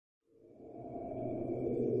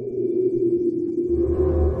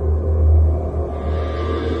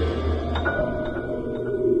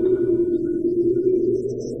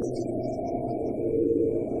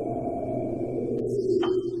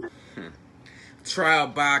Trial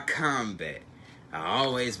by combat. I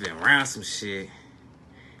always been around some shit.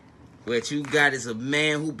 What you got is a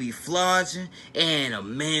man who be flogging and a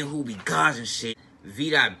man who be gauging shit.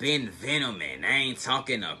 VDot been venom, and I ain't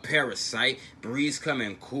talking a parasite. Breeze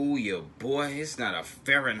coming cool, your boy. It's not a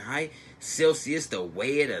Fahrenheit. Celsius, the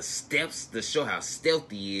way of the steps to show how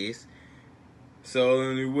stealthy he is. So the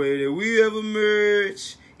only way that we ever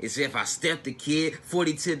merge is if I step the kid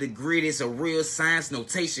 40 to the grid. It's a real science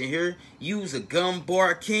notation here. Use a gun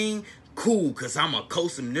bar king. Cool, cause I'm a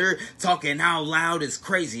custom nerd. Talking out loud is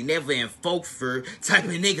crazy, never in folk fur. Type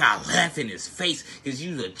of nigga I laugh in his face, cause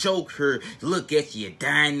you's a joker. Look at you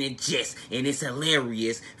dying in jest, and it's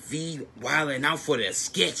hilarious. V wildin' out for the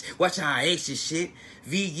sketch. Watch how I act your shit.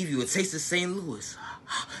 V give you a taste of St. Louis.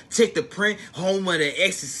 Check the print, home of the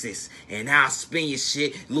exorcist, and I'll spin your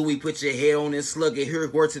shit. Louis, put your head on this slug and here,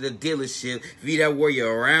 word to the dealership. V, that where you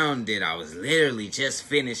around it. I was literally just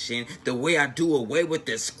finishing. The way I do away with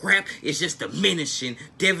the scrap is just diminishing.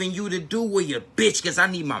 Devin you to do with your bitch, cause I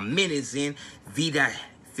need my minutes in. V, that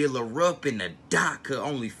fill her up in the dock, could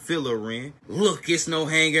only fill her in. Look, it's no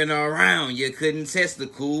hanging around. You couldn't test the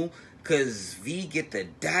cool, cause V get the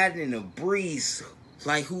dot in the breeze.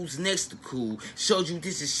 Like who's next to cool? Showed you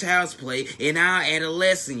this is child's play, and I'll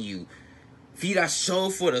adolescent you. VDot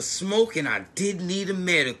showed for the smoke, and I didn't need a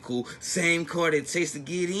medical. Same card it takes to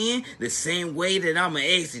get in, the same way that I'ma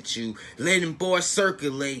exit you. Letting boys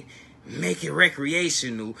circulate, make it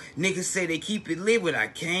recreational. Niggas say they keep it lit, but I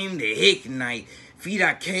came to ignite.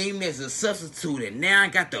 VDot came as a substitute, and now I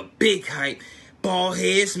got the big hype. Bald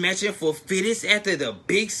heads matching for fittest after the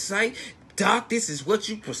big sight. Doc, this is what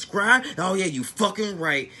you prescribe? Oh yeah, you fucking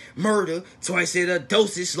right. Murder, twice at a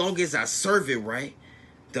dosage, long as I serve it right.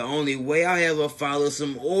 The only way I ever follow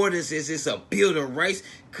some orders is it's a Bill of Rights.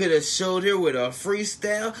 Could've showed her with a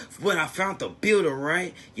freestyle, but I found the builder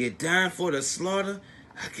right. You dying for the slaughter?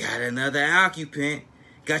 I got another occupant.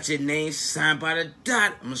 Got your name signed by the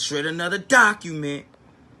dot. I'ma shred another document.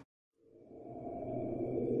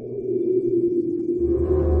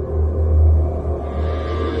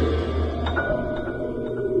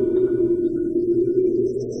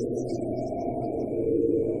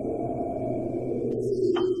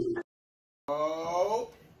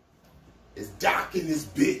 It's Doc in this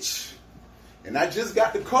bitch. And I just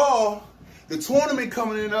got the call. The tournament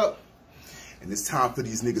coming up. And it's time for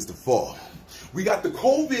these niggas to fall. We got the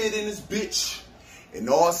COVID in this bitch. And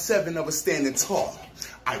all 7 of us standing tall.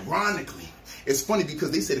 Ironically, it's funny because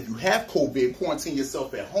they said if you have COVID, quarantine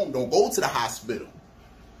yourself at home. Don't go to the hospital.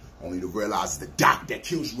 Only to realize it's the Doc that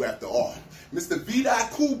kills you after all. Mr. VDot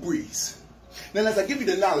Cool Breeze. Now as I give you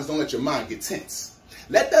the knowledge, don't let your mind get tense.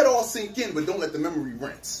 Let that all sink in, but don't let the memory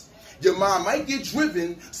rinse. Your mind might get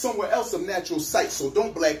driven somewhere else of natural sight, so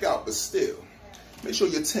don't black out, but still, make sure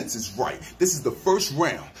your tense is right. This is the first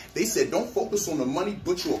round. They said don't focus on the money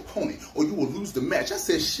but your opponent, or you will lose the match. I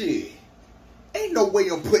said, shit, ain't no way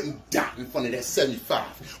I'm putting Dot in front of that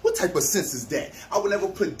 75. What type of sense is that? I would never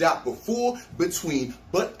put Dot before, between,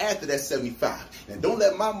 but after that 75. And don't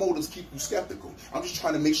let my motives keep you skeptical. I'm just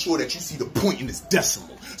trying to make sure that you see the point in this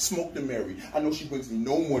decimal. Smoke the Mary. I know she brings me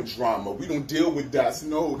no more drama. We don't deal with dots.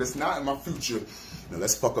 No, that's not in my future. Now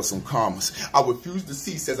let's fuck up some commas. I refuse to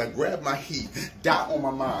cease as I grab my heat. Dot on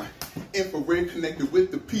my mind. Infrared connected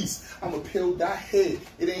with the piece. I'm a pale dot head.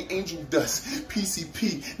 It ain't angel dust.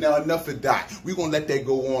 PCP. Now enough of Dot. We gonna let that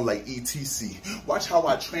go on like ETC. Watch how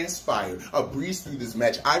I transpire. I breeze through this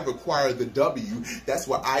match. I require the W. That's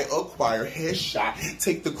why I acquire headshot.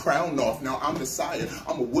 Take the crown off. Now I'm the sire.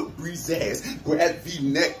 I'ma whip Breeze ass. Grab V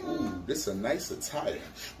neck. Ooh, this a nice attire.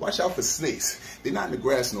 Watch out for snakes. They're not in the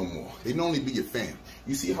grass no more. They can only be your fam.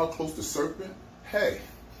 You see how close the serpent? Hey,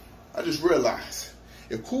 I just realized,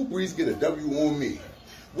 if Cool Breeze get a W on me,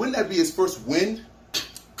 wouldn't that be his first win?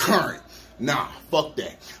 Current. Nah, fuck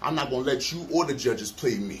that. I'm not gonna let you or the judges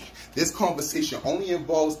play me. This conversation only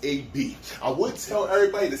involves AB. I would tell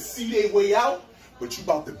everybody to see their way out, but you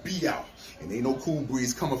about to be out. And ain't no Cool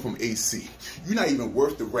Breeze coming from AC. You're not even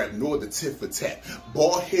worth the rap nor the tit for tat.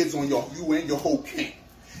 Bald heads on you and your whole camp.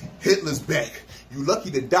 Hitler's back. You lucky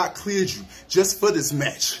the Doc cleared you just for this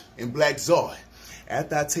match in Black Zard.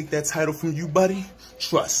 After I take that title from you, buddy,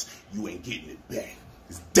 trust, you ain't getting it back.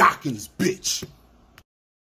 It's Doc in this bitch.